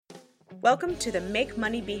Welcome to the Make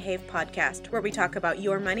Money Behave podcast, where we talk about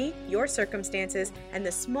your money, your circumstances, and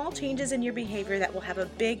the small changes in your behavior that will have a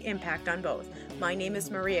big impact on both. My name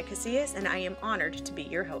is Maria Casillas, and I am honored to be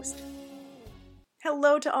your host.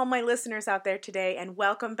 Hello to all my listeners out there today, and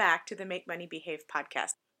welcome back to the Make Money Behave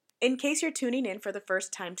podcast. In case you're tuning in for the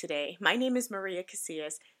first time today, my name is Maria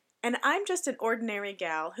Casillas, and I'm just an ordinary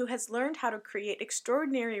gal who has learned how to create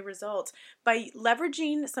extraordinary results by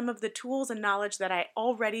leveraging some of the tools and knowledge that I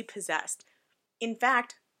already possessed. In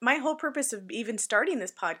fact, my whole purpose of even starting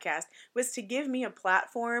this podcast was to give me a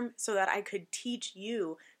platform so that I could teach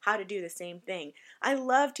you how to do the same thing. I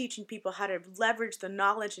love teaching people how to leverage the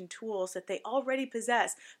knowledge and tools that they already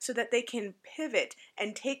possess so that they can pivot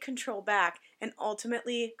and take control back and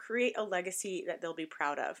ultimately create a legacy that they'll be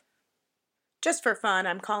proud of. Just for fun,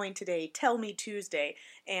 I'm calling today Tell Me Tuesday,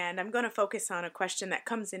 and I'm going to focus on a question that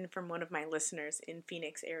comes in from one of my listeners in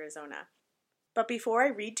Phoenix, Arizona. But before I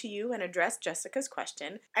read to you and address Jessica's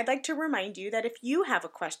question, I'd like to remind you that if you have a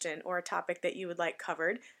question or a topic that you would like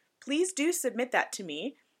covered, please do submit that to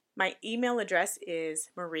me. My email address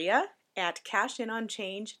is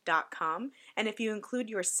maria@cashinOnChange.com, and if you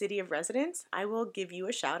include your city of residence, I will give you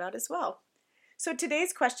a shout out as well. So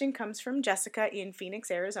today's question comes from Jessica in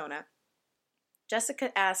Phoenix, Arizona.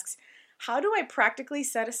 Jessica asks, how do I practically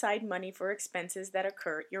set aside money for expenses that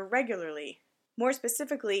occur irregularly? More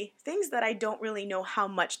specifically, things that I don't really know how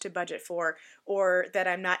much to budget for or that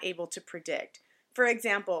I'm not able to predict. For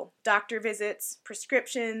example, doctor visits,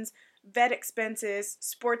 prescriptions, vet expenses,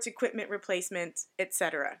 sports equipment replacements,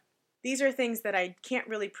 etc. These are things that I can't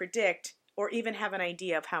really predict or even have an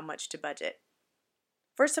idea of how much to budget.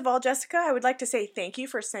 First of all, Jessica, I would like to say thank you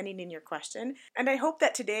for sending in your question, and I hope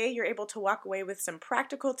that today you're able to walk away with some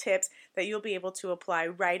practical tips that you'll be able to apply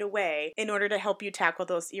right away in order to help you tackle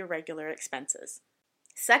those irregular expenses.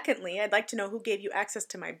 Secondly, I'd like to know who gave you access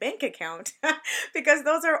to my bank account because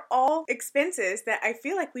those are all expenses that I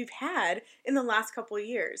feel like we've had in the last couple of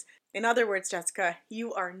years. In other words, Jessica,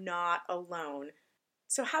 you are not alone.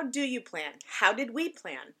 So how do you plan? How did we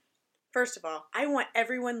plan? First of all, I want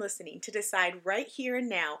everyone listening to decide right here and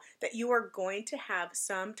now that you are going to have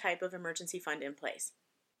some type of emergency fund in place.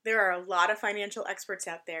 There are a lot of financial experts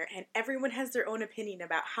out there, and everyone has their own opinion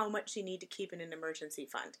about how much you need to keep in an emergency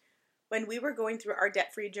fund. When we were going through our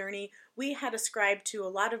debt-free journey, we had ascribed to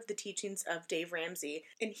a lot of the teachings of Dave Ramsey,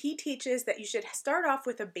 and he teaches that you should start off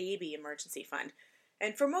with a baby emergency fund.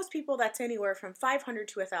 And for most people, that's anywhere from $500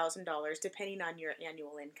 to $1,000, depending on your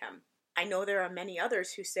annual income. I know there are many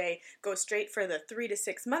others who say go straight for the 3 to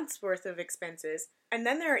 6 months worth of expenses, and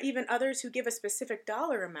then there are even others who give a specific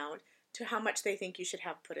dollar amount to how much they think you should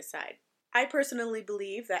have put aside. I personally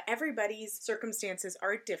believe that everybody's circumstances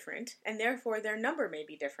are different, and therefore their number may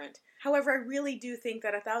be different. However, I really do think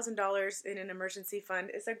that $1,000 in an emergency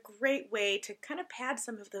fund is a great way to kind of pad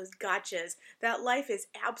some of those gotchas that life is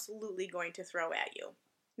absolutely going to throw at you.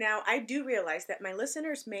 Now, I do realize that my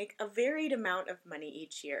listeners make a varied amount of money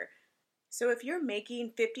each year. So if you're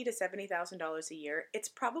making $50,000 to $70,000 a year, it's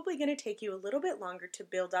probably going to take you a little bit longer to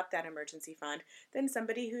build up that emergency fund than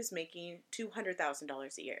somebody who's making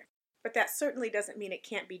 $200,000 a year. But that certainly doesn't mean it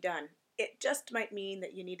can't be done. It just might mean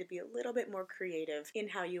that you need to be a little bit more creative in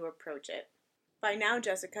how you approach it. By now,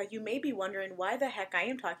 Jessica, you may be wondering why the heck I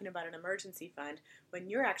am talking about an emergency fund when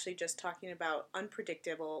you're actually just talking about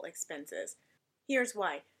unpredictable expenses. Here's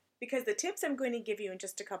why. Because the tips I'm going to give you in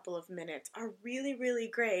just a couple of minutes are really, really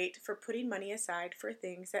great for putting money aside for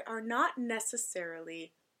things that are not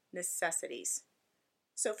necessarily necessities.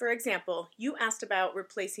 So for example, you asked about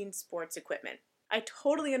replacing sports equipment. I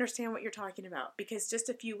totally understand what you're talking about because just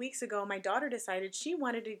a few weeks ago, my daughter decided she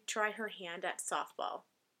wanted to try her hand at softball.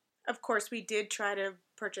 Of course, we did try to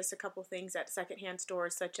purchase a couple things at secondhand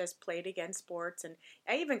stores such as Play It Again Sports, and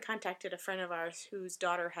I even contacted a friend of ours whose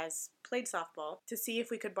daughter has played softball to see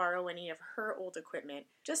if we could borrow any of her old equipment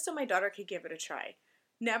just so my daughter could give it a try.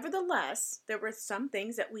 Nevertheless, there were some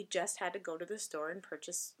things that we just had to go to the store and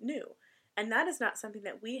purchase new, and that is not something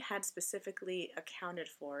that we had specifically accounted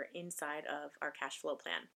for inside of our cash flow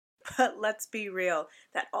plan. But let's be real,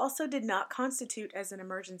 that also did not constitute as an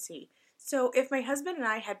emergency. So if my husband and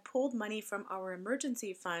I had pulled money from our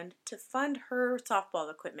emergency fund to fund her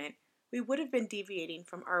softball equipment, we would have been deviating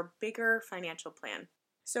from our bigger financial plan.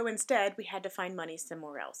 So instead, we had to find money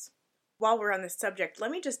somewhere else. While we're on this subject,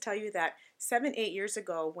 let me just tell you that 7-8 years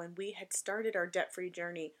ago when we had started our debt-free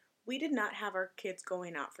journey, we did not have our kids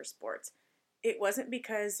going out for sports. It wasn't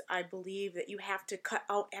because I believe that you have to cut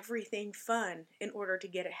out everything fun in order to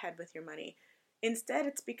get ahead with your money. Instead,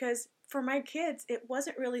 it's because for my kids, it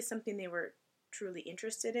wasn't really something they were truly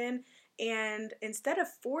interested in, And instead of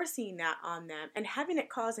forcing that on them and having it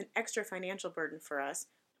cause an extra financial burden for us,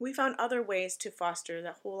 we found other ways to foster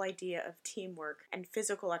the whole idea of teamwork and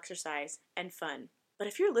physical exercise and fun. But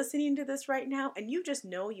if you're listening to this right now and you just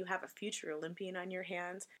know you have a future Olympian on your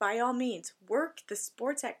hands, by all means, work the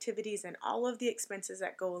sports activities and all of the expenses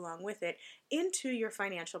that go along with it into your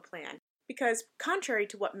financial plan. Because contrary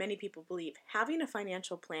to what many people believe, having a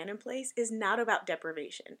financial plan in place is not about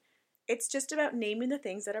deprivation. It's just about naming the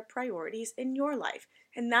things that are priorities in your life.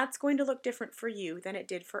 And that's going to look different for you than it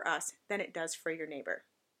did for us, than it does for your neighbor.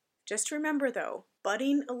 Just remember though,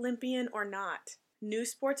 budding Olympian or not, new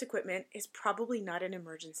sports equipment is probably not an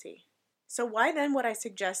emergency. So why then would I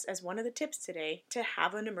suggest as one of the tips today to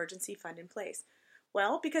have an emergency fund in place?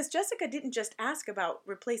 Well, because Jessica didn't just ask about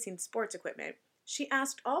replacing sports equipment. She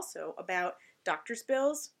asked also about doctor's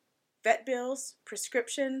bills, vet bills,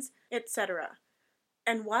 prescriptions, etc.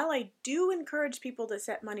 And while I do encourage people to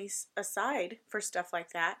set money aside for stuff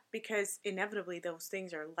like that, because inevitably those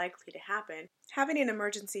things are likely to happen, having an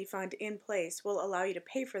emergency fund in place will allow you to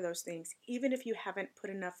pay for those things even if you haven't put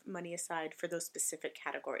enough money aside for those specific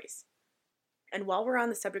categories. And while we're on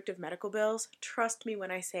the subject of medical bills, trust me when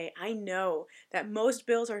I say I know that most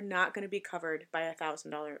bills are not going to be covered by a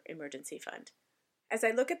 $1,000 emergency fund. As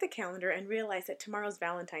I look at the calendar and realize that tomorrow's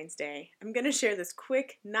Valentine's Day, I'm going to share this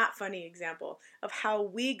quick, not funny example of how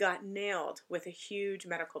we got nailed with a huge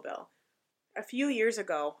medical bill. A few years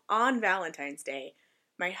ago, on Valentine's Day,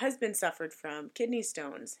 my husband suffered from kidney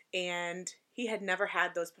stones, and he had never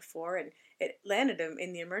had those before, and it landed him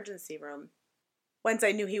in the emergency room. Once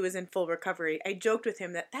I knew he was in full recovery, I joked with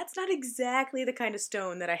him that that's not exactly the kind of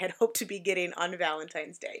stone that I had hoped to be getting on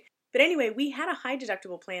Valentine's Day. But anyway, we had a high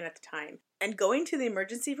deductible plan at the time, and going to the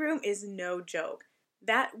emergency room is no joke.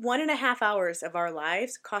 That 1.5 hours of our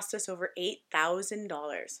lives cost us over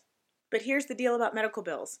 $8,000. But here's the deal about medical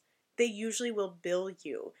bills. They usually will bill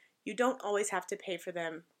you. You don't always have to pay for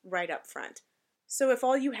them right up front. So if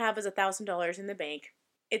all you have is $1,000 in the bank,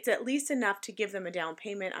 it's at least enough to give them a down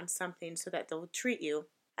payment on something so that they'll treat you,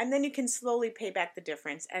 and then you can slowly pay back the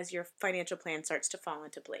difference as your financial plan starts to fall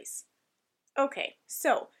into place. Okay,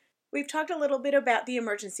 so we've talked a little bit about the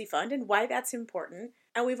emergency fund and why that's important,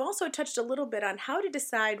 and we've also touched a little bit on how to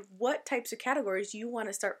decide what types of categories you want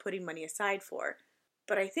to start putting money aside for.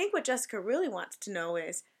 But I think what Jessica really wants to know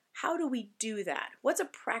is, how do we do that? What's a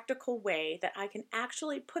practical way that I can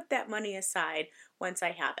actually put that money aside once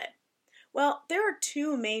I have it? Well, there are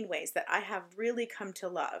two main ways that I have really come to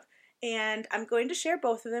love, and I'm going to share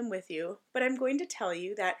both of them with you, but I'm going to tell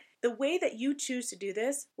you that the way that you choose to do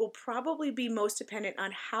this will probably be most dependent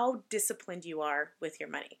on how disciplined you are with your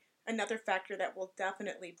money. Another factor that will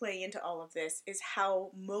definitely play into all of this is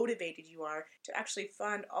how motivated you are to actually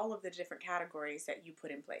fund all of the different categories that you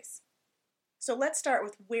put in place. So let's start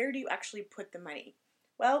with, where do you actually put the money?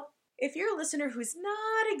 Well, if you're a listener who's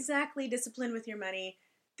not exactly disciplined with your money,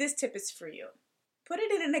 this tip is for you. Put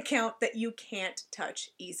it in an account that you can't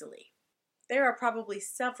touch easily. There are probably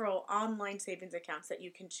several online savings accounts that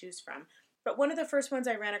you can choose from, but one of the first ones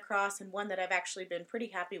I ran across, and one that I've actually been pretty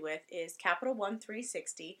happy with, is Capital One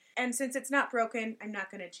 360, and since it's not broken, I'm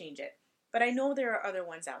not going to change it. But I know there are other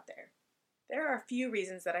ones out there. There are a few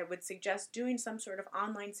reasons that I would suggest doing some sort of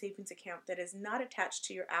online savings account that is not attached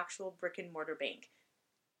to your actual brick and mortar bank.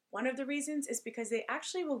 One of the reasons is because they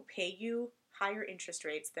actually will pay you higher interest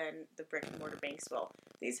rates than the brick and mortar banks will.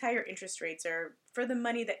 These higher interest rates are for the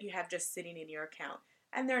money that you have just sitting in your account,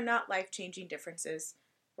 and they're not life-changing differences.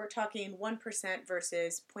 We're talking 1%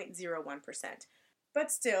 versus 0.01%,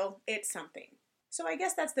 but still, it's something. So I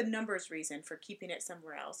guess that's the numbers reason for keeping it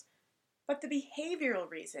somewhere else. But the behavioral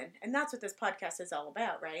reason, and that's what this podcast is all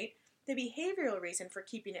about, right? The behavioral reason for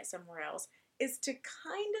keeping it somewhere else is to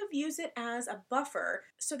kind of use it as a buffer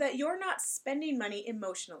so that you're not spending money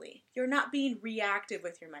emotionally. You're not being reactive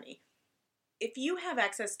with your money. If you have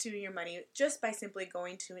access to your money just by simply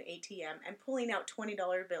going to an ATM and pulling out $20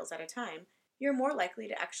 bills at a time, you're more likely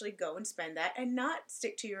to actually go and spend that and not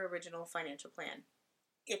stick to your original financial plan.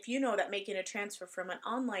 If you know that making a transfer from an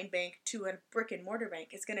online bank to a brick and mortar bank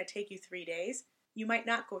is going to take you 3 days, you might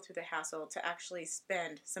not go through the hassle to actually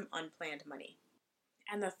spend some unplanned money.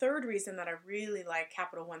 And the third reason that I really like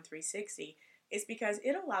Capital One 360 is because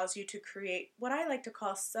it allows you to create what I like to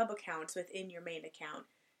call sub-accounts within your main account.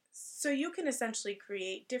 So you can essentially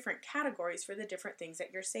create different categories for the different things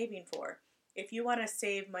that you're saving for. If you want to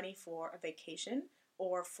save money for a vacation,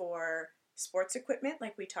 or for sports equipment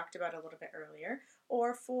like we talked about a little bit earlier,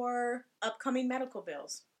 or for upcoming medical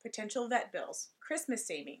bills, potential vet bills, Christmas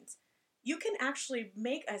savings, you can actually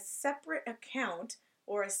make a separate account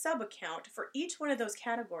or a sub account for each one of those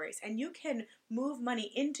categories, and you can move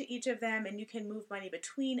money into each of them and you can move money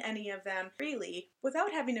between any of them freely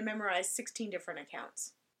without having to memorize 16 different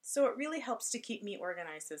accounts. So it really helps to keep me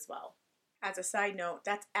organized as well. As a side note,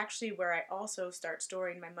 that's actually where I also start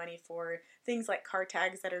storing my money for things like car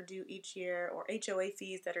tags that are due each year or HOA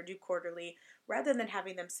fees that are due quarterly, rather than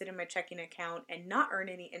having them sit in my checking account and not earn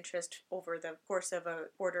any interest over the course of a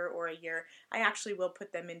quarter or a year. I actually will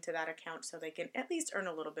put them into that account so they can at least earn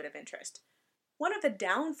a little bit of interest. One of the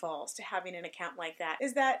downfalls to having an account like that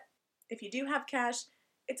is that if you do have cash,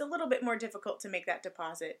 it's a little bit more difficult to make that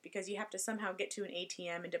deposit because you have to somehow get to an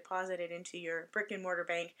ATM and deposit it into your brick and mortar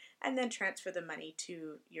bank and then transfer the money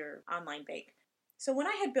to your online bank. So when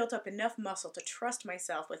I had built up enough muscle to trust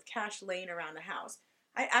myself with cash laying around the house,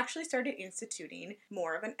 I actually started instituting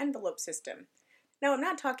more of an envelope system. Now, I'm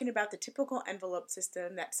not talking about the typical envelope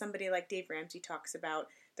system that somebody like Dave Ramsey talks about,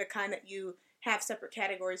 the kind that you have separate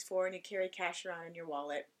categories for and you carry cash around in your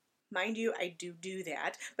wallet. Mind you, I do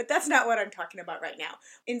that, but that's not what I'm talking about right now.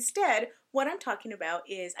 Instead, what I'm talking about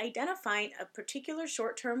is identifying a particular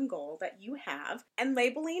short-term goal that you have and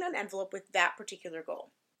labeling an envelope with that particular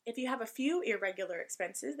goal. If you have a few irregular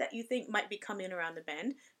expenses that you think might be coming around the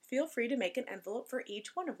bend, feel free to make an envelope for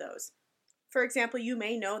each one of those. For example, you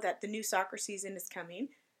may know that the new soccer season is coming,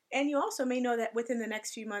 and you also may know that within the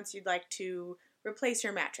next few months you'd like to replace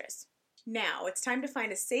your mattress. Now, it's time to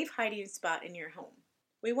find a safe hiding spot in your home.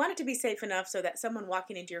 We want it to be safe enough so that someone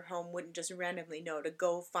walking into your home wouldn't just randomly know to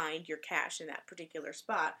go find your cash in that particular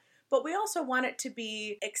spot. But we also want it to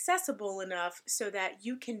be accessible enough so that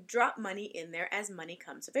you can drop money in there as money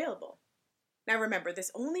comes available. Now remember,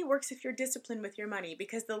 this only works if you're disciplined with your money,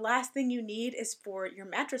 because the last thing you need is for your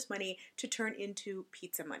mattress money to turn into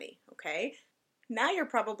pizza money, okay? Now you're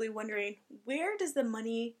probably wondering, where does the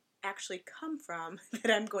money actually come from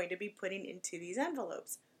that I'm going to be putting into these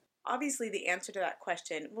envelopes? Obviously, the answer to that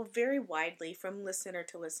question will vary widely from listener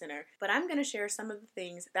to listener, but I'm going to share some of the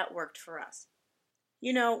things that worked for us.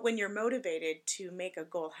 You know, when you're motivated to make a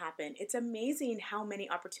goal happen, it's amazing how many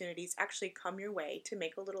opportunities actually come your way to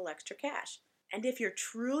make a little extra cash. And if you're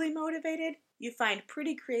truly motivated, you find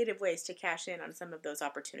pretty creative ways to cash in on some of those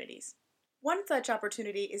opportunities. One such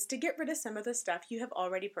opportunity is to get rid of some of the stuff you have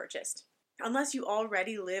already purchased. Unless you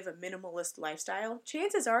already live a minimalist lifestyle,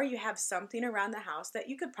 chances are you have something around the house that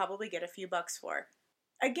you could probably get a few bucks for.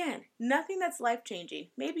 Again, nothing that's life-changing.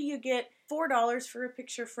 Maybe you get $4 for a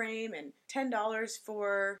picture frame and $10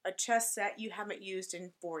 for a chess set you haven't used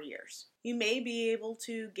in 4 years. You may be able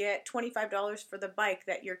to get $25 for the bike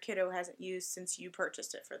that your kiddo hasn't used since you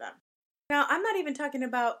purchased it for them. Now, I'm not even talking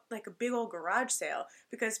about like a big old garage sale,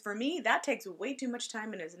 because for me, that takes way too much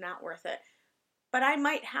time and is not worth it. But I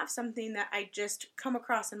might have something that I just come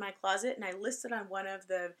across in my closet and I list it on one of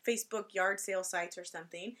the Facebook yard sale sites or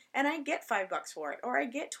something, and I get $5 for it, or I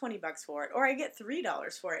get $20 for it, or I get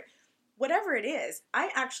 $3 for it. Whatever it is, I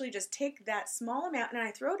actually just take that small amount and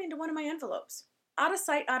I throw it into one of my envelopes. Out of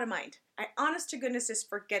sight, out of mind. I honest to goodness just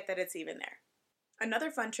forget that it's even there.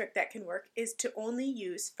 Another fun trick that can work is to only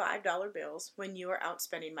use $5 bills when you are out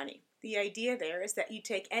spending money. The idea there is that you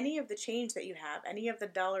take any of the change that you have, any of the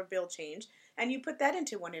dollar bill change, and you put that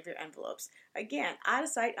into one of your envelopes. Again, out of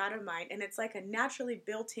sight, out of mind, and it's like a naturally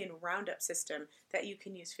built-in roundup system that you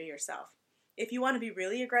can use for yourself. If you want to be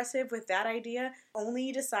really aggressive with that idea,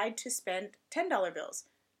 only decide to spend $10 bills.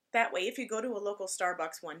 That way, if you go to a local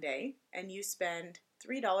Starbucks one day and you spend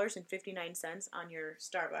 $3.59 on your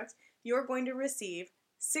Starbucks, you're going to receive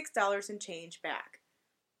 $6 and change back.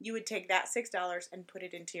 You would take that $6 and put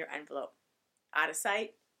it into your envelope. Out of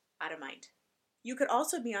sight, out of mind. You could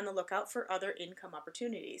also be on the lookout for other income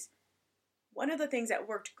opportunities. One of the things that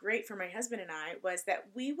worked great for my husband and I was that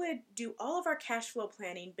we would do all of our cash flow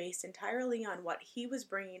planning based entirely on what he was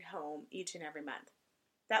bringing home each and every month.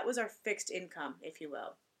 That was our fixed income, if you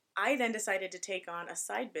will. I then decided to take on a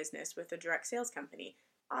side business with a direct sales company.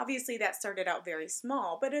 Obviously, that started out very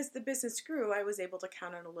small, but as the business grew, I was able to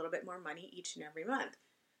count on a little bit more money each and every month.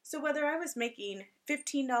 So whether I was making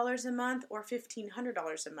 $15 a month or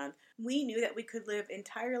 $1,500 a month, we knew that we could live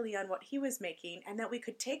entirely on what he was making, and that we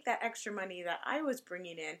could take that extra money that I was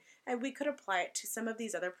bringing in and we could apply it to some of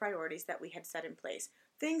these other priorities that we had set in place,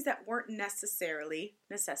 things that weren't necessarily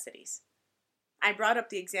necessities. I brought up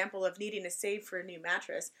the example of needing to save for a new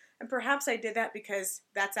mattress, and perhaps I did that because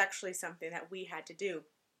that's actually something that we had to do.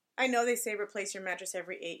 I know they say replace your mattress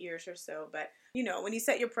every 8 years or so, but when you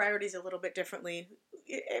set your priorities a little bit differently,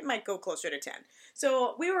 it might go closer to 10.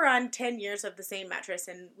 So we were on 10 years of the same mattress,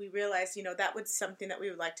 and we realized, that was something that we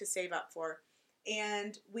would like to save up for.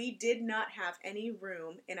 And we did not have any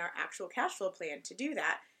room in our actual cash flow plan to do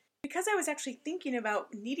that. Because I was actually thinking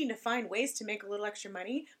about needing to find ways to make a little extra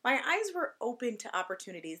money, my eyes were open to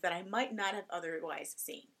opportunities that I might not have otherwise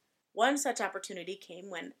seen. One such opportunity came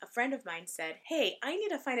when a friend of mine said, "Hey, I need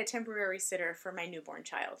to find a temporary sitter for my newborn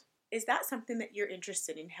child. Is that something that you're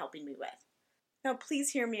interested in helping me with?" Now,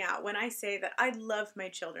 please hear me out when I say that I love my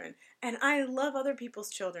children and I love other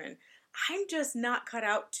people's children. I'm just not cut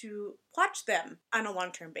out to watch them on a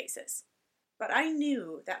long-term basis. But I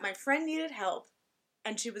knew that my friend needed help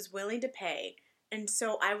and she was willing to pay. And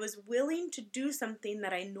so I was willing to do something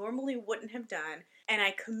that I normally wouldn't have done, and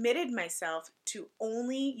I committed myself to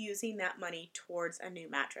only using that money towards a new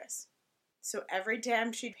mattress. So every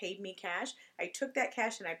time she paid me cash, I took that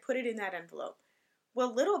cash and I put it in that envelope.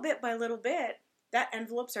 Well, little bit by little bit, that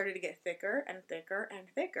envelope started to get thicker and thicker and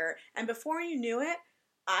thicker. And before you knew it,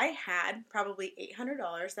 I had probably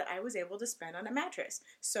 $800 that I was able to spend on a mattress.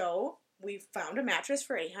 So we found a mattress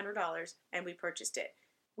for $800 and we purchased it.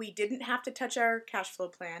 We didn't have to touch our cash flow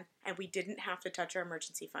plan, and we didn't have to touch our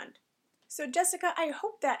emergency fund. So Jessica, I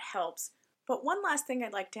hope that helps. But one last thing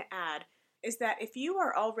I'd like to add is that if you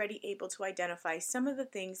are already able to identify some of the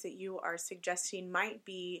things that you are suggesting might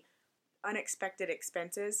be unexpected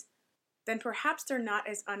expenses, then perhaps they're not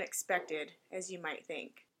as unexpected as you might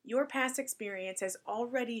think. Your past experience has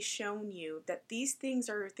already shown you that these things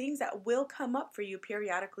are things that will come up for you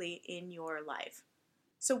periodically in your life.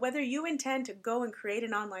 So whether you intend to go and create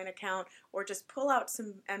an online account or just pull out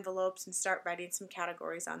some envelopes and start writing some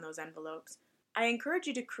categories on those envelopes, I encourage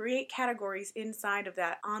you to create categories inside of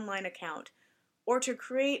that online account or to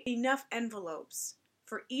create enough envelopes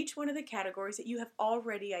for each one of the categories that you have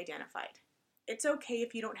already identified. It's okay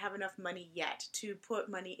if you don't have enough money yet to put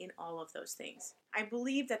money in all of those things. I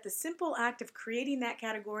believe that the simple act of creating that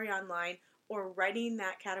category online or writing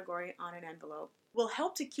that category on an envelope will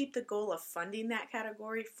help to keep the goal of funding that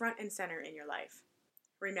category front and center in your life.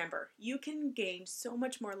 Remember, you can gain so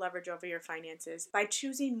much more leverage over your finances by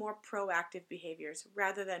choosing more proactive behaviors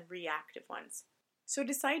rather than reactive ones. So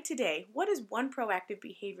decide today, what is one proactive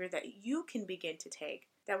behavior that you can begin to take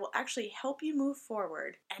that will actually help you move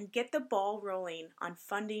forward and get the ball rolling on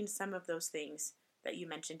funding some of those things that you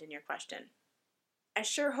mentioned in your question. I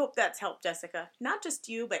sure hope that's helped, Jessica. Not just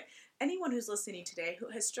you, but anyone who's listening today who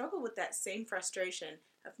has struggled with that same frustration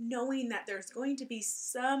of knowing that there's going to be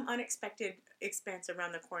some unexpected expense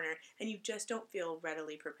around the corner and you just don't feel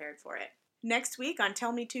readily prepared for it. Next week on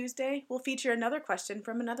Tell Me Tuesday, we'll feature another question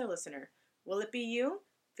from another listener. Will it be you?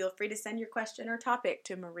 Feel free to send your question or topic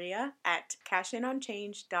to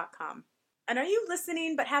maria@cashinOnChange.com. And are you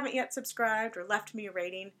listening but haven't yet subscribed or left me a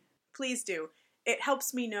rating? Please do. It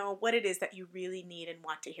helps me know what it is that you really need and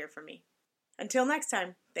want to hear from me. Until next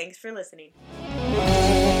time, thanks for listening.